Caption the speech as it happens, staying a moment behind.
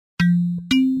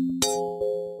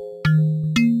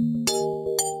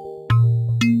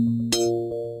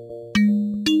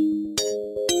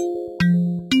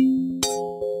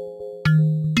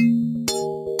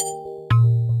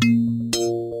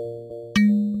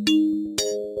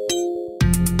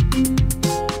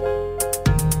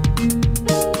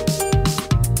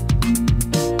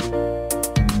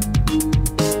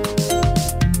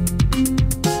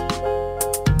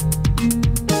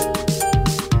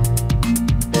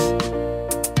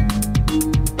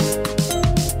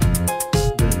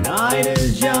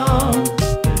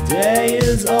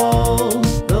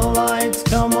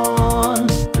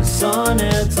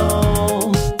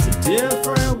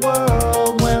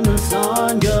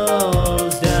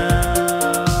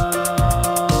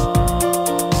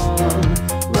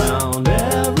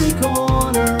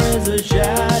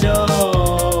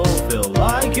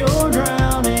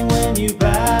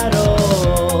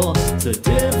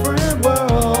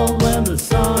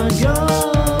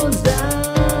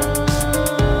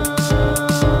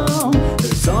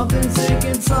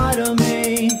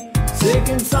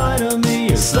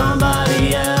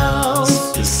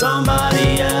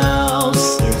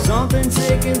something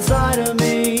sick inside of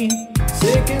me,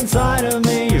 sick inside of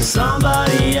me. You're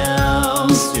somebody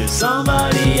else, you're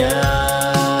somebody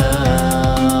else.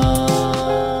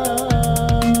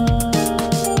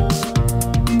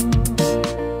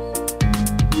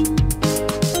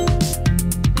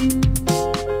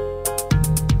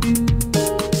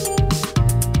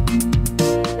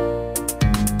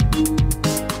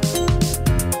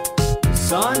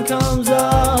 Sun comes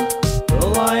up,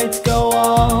 the lights go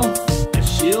off, I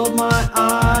shield my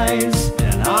eyes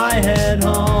and I head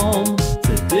home. It's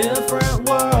a different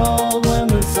world when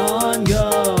the sun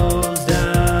goes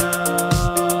down.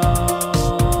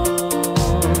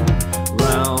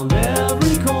 Round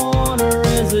every corner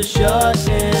is a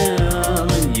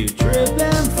shutdown, and you trip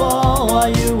and fall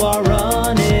while you are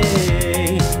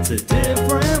running. It's a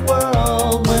different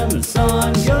world when the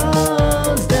sun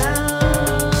goes down.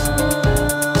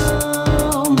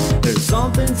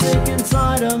 Something sick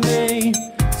inside of me,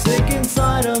 sick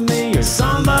inside of me. You're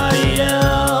somebody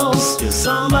else, you're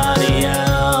somebody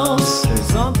else. There's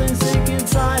something sick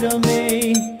inside of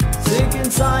me, sick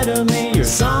inside of me. You're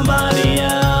somebody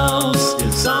else,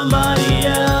 you're somebody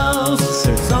else.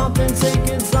 There's something sick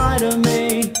inside of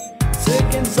me,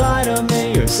 sick inside of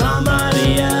me. You're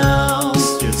somebody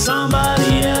else, you're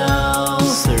somebody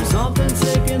else. There's something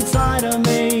sick inside of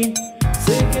me,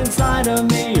 sick inside of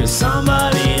me. You're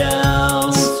somebody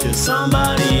else, you're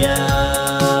somebody else.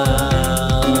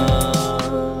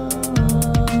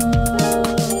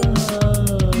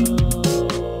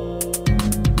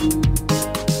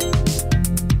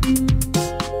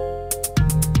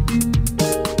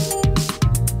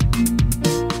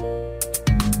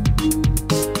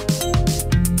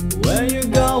 Where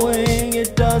you're going,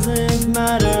 it doesn't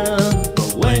matter,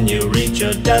 but when you reach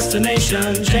your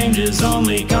destination, changes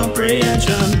only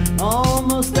comprehension.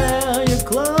 Almost there, you're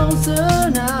closer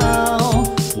now.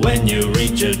 When you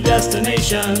reach your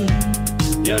destination,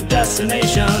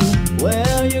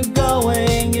 where you're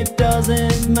going, it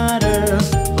doesn't matter,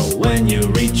 but when you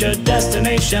reach your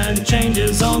destination,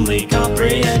 changes only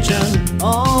comprehension.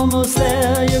 Almost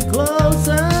there, you're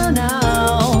closer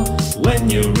now. When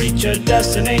you reach your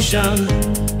destination,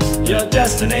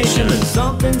 there's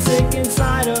something sick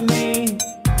inside of me,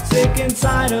 sick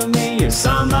inside of me. You're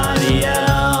somebody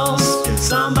else, you're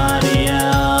somebody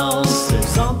else. There's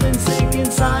something sick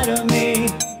inside of me,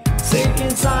 sick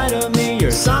inside of me.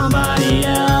 You're somebody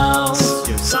else,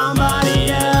 you're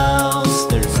somebody else.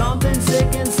 There's something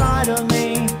sick inside of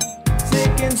me,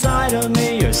 sick inside of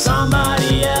me. You're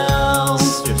somebody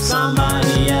else, you're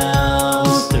somebody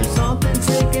else. There's something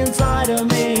sick inside of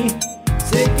me,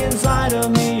 sick inside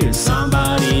of me. You're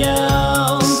somebody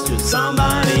else, you're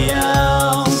somebody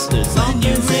else. There's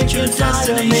something sick inside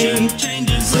of me,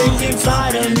 sick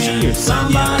inside of me. You're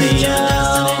somebody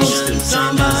else, you're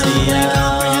somebody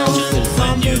else. There's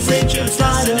something sick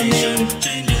inside of me,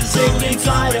 sick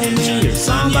inside of me. You're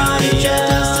somebody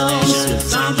else, you're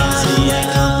somebody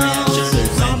else.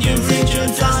 There's something sick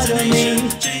inside of me,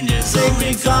 sick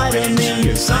inside of me.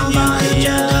 You're somebody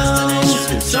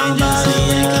else, you're somebody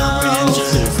else.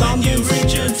 There's something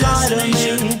sick inside of me,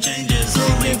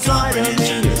 sick inside of me.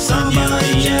 You're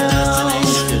somebody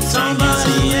else, you're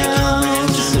somebody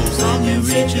else. There's something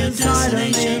sick inside of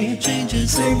me,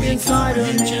 sick inside of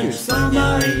me. You're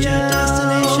somebody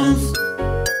else.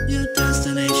 Your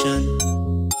destination.